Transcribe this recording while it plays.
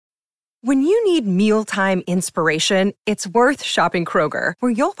When you need mealtime inspiration, it's worth shopping Kroger,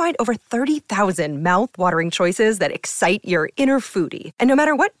 where you'll find over 30,000 mouth-watering choices that excite your inner foodie. And no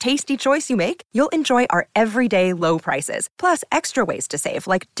matter what tasty choice you make, you'll enjoy our everyday low prices, plus extra ways to save,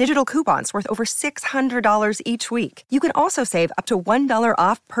 like digital coupons worth over $600 each week. You can also save up to $1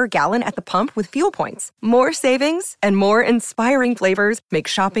 off per gallon at the pump with fuel points. More savings and more inspiring flavors make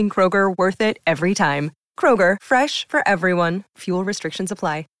shopping Kroger worth it every time. Kroger, fresh for everyone. Fuel restrictions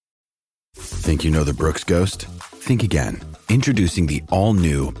apply. Think you know the Brooks Ghost? Think again. Introducing the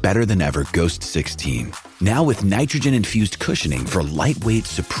all-new, better-than-ever Ghost 16. Now with nitrogen-infused cushioning for lightweight,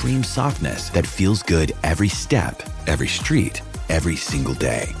 supreme softness that feels good every step, every street, every single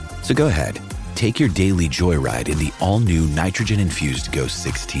day. So go ahead, take your daily joyride in the all-new nitrogen-infused Ghost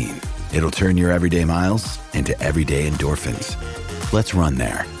 16. It'll turn your everyday miles into everyday endorphins. Let's run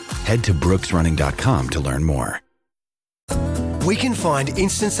there. Head to brooksrunning.com to learn more. We can find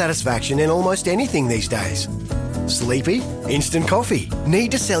instant satisfaction in almost anything these days. Sleepy? Instant coffee.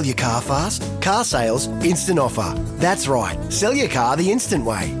 Need to sell your car fast? Car sales, instant offer. That's right, sell your car the instant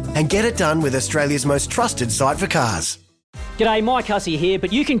way and get it done with Australia's most trusted site for cars. G'day, Mike Hussey here,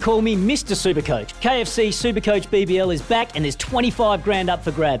 but you can call me Mr. Supercoach. KFC Supercoach BBL is back and there's 25 grand up for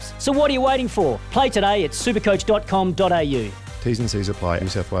grabs. So what are you waiting for? Play today at supercoach.com.au. T's and C's apply. New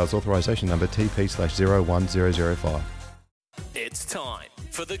South Wales authorisation number TP/01005. It's time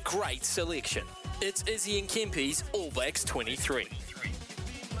for the great selection. It's Izzy and Kempy's All Blacks 23.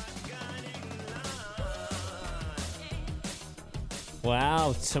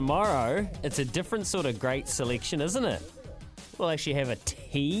 Wow, tomorrow it's a different sort of great selection, isn't it? We'll actually have a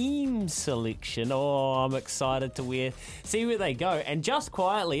team selection. Oh, I'm excited to see where they go. And just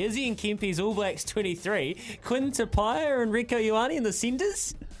quietly, Izzy and Kempy's All Blacks 23, Quinn Tupaia and Rieko Ioane in the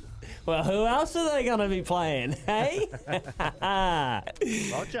centres. Well, who else are they going to be playing, hey?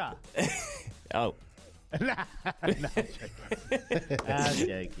 Roger. Oh. No,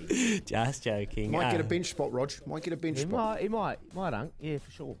 joking. Just joking. Might get a bench spot, Rog. Might get a bench spot. He might, Unk. Yeah,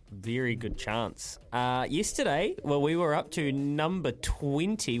 for sure. Very good chance. Yesterday, we were up to number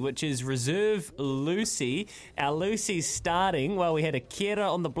 20, which is reserve Lucy. Our Lucy's starting. Well, we had a Kera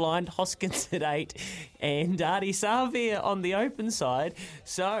on the blind, Hoskins at 8, and Ardie Savea on the open side.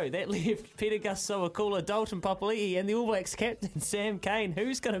 So that left Peter Gus-Sowakula, Dalton Papali'i, and the All Blacks captain Sam Cane.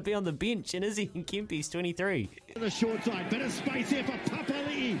 Who's going to be on the bench in Izzy and Kempy's 23? The short side, bit of space here for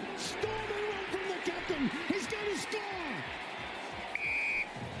Papali'i. Storming run from the captain. He's going to score.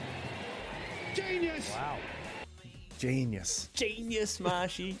 Genius. Wow. Genius,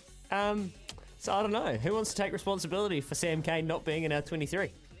 Marshy. So I don't know. Who wants to take responsibility for Sam Cane not being in our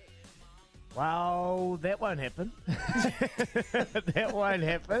 23? Well, that won't happen. That won't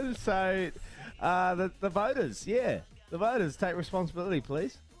happen. So the voters, the voters take responsibility,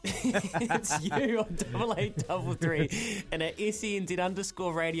 please. It's you on 8833 and at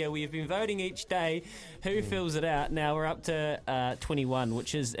SENZ_radio. We have been voting each day who fills it out. Now we're up to 21,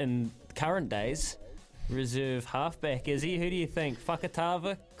 which is in current days reserve halfback. Izzy, who do you think?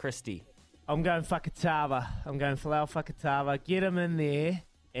 Fakatava, Christie? I'm going Fakatava. I'm going Folau Fakatava. Get him in there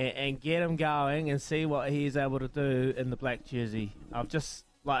and get him going and see what he's able to do in the black jersey. I've just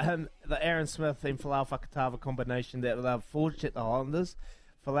like him, the Aaron Smith and Folau Fakatava combination that they've forged at the Highlanders.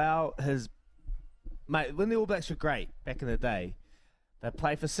 Folau has, mate, when the All Blacks were great back in the day, they'd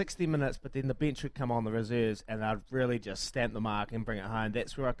play for 60 minutes, but then the bench would come on the reserves and they'd really just stamp the mark and bring it home.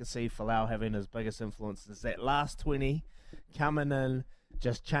 That's where I could see Folau having his biggest influence, is that last 20, coming in,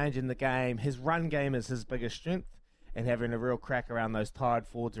 just changing the game. His run game is his biggest strength and having a real crack around those tired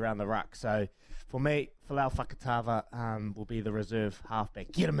forwards around the ruck. So for me, Folau Fakatava will be the reserve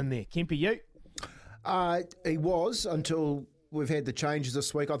halfback. Get him in there. Kempi, you? He was until we've had the changes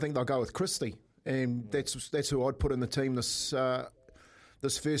this week. I think they'll go with Christie, and that's who I'd put in the team this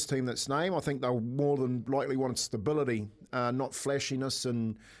first team that's named. I think they'll more than likely want stability, not flashiness,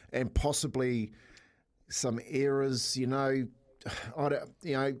 and possibly some errors. I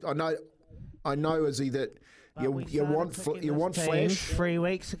know, Izzy, that you want flash. 3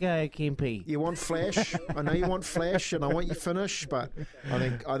 weeks ago, Kempy. You want flash. I know you want flash, and I want you finish. But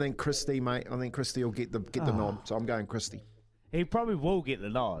I think Christie, mate. I think Christie will get the nod. So I'm going Christie. He probably will get the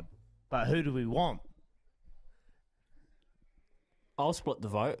nod, but who do we want? I'll split the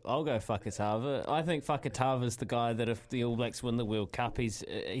vote. I'll go Fakatava. I think Fakatava's the guy that if the All Blacks win the World Cup, he's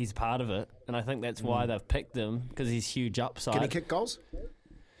part of it. And I think that's why they've picked him, because he's huge upside. Can he kick goals?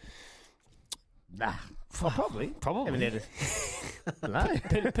 Nah. Probably. Haven't had it.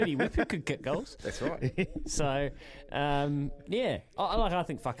 No. Pity Whipper could kick goals. That's right. So, I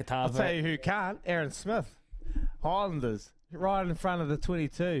think Fakatava. I'll tell you who can't. Aaron Smith. Highlanders. right in front of the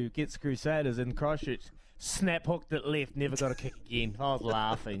 22, gets Crusaders in Christchurch. Snap hooked it left, never got a kick again. I was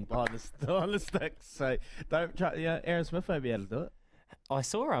laughing behind the sticks. So don't try. Aaron Smith won't be able to do it. I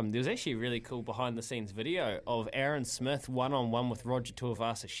saw there was actually a really cool behind the scenes video of Aaron Smith one-on-one with Roger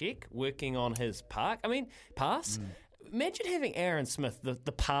Tuivasa-Sheck working on his pass. Imagine having Aaron Smith,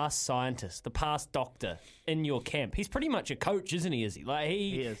 the pass scientist, the pass doctor, in your camp. He's pretty much a coach, isn't he?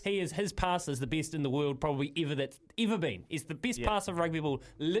 He is. His pass is the best in the world, probably that's ever been. He's the best passer of rugby ball,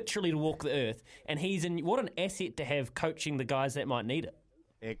 literally to walk the earth. And what an asset to have coaching the guys that might need it.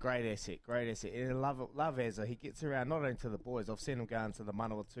 Yeah, great asset. And I love Azza. He gets around not only to the boys. I've seen him go into the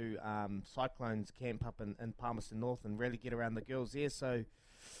Manawatu Cyclones camp up in Palmerston North and really get around the girls there. So,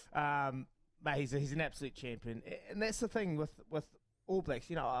 mate, he's an absolute champion. And that's the thing with All Blacks.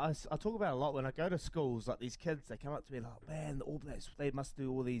 You know, I talk about it a lot when I go to schools. Like these kids, they come up to me like, man, the All Blacks, they must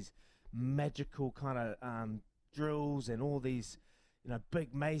do all these magical kind of drills and all these, big,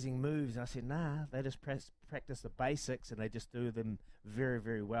 amazing moves. And I said, nah, they just practice the basics and they just do them very,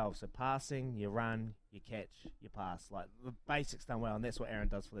 very well. So passing, you run, you catch, you pass. Like the basics done well, and that's what Aaron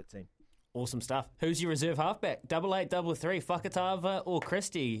does for that team. Awesome stuff. Who's your reserve halfback? 8833, Whakatava or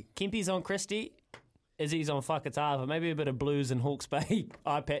Christie? Kempy's on Christie. Izzy's on Whakatava. Maybe a bit of Blues and Hawke's Bay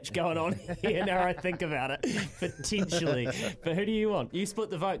eye patch going on here now I think about it. Potentially. But who do you want? You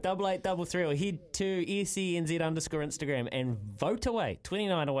split the vote. 8833 or head to SCNZ_Instagram and vote away.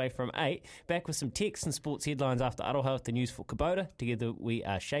 29 away from 8. Back with some texts and sports headlines after Aroha, the news for Kubota. Together we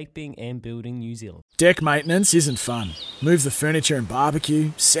are shaping and building New Zealand. Deck maintenance isn't fun. Move the furniture and barbecue,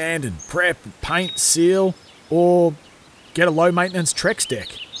 sand and prep, paint, seal, or get a low maintenance Trex deck.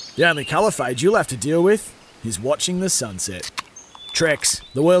 The only colour fade you'll have to deal with is watching the sunset. Trex,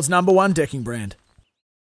 the world's #1 decking brand.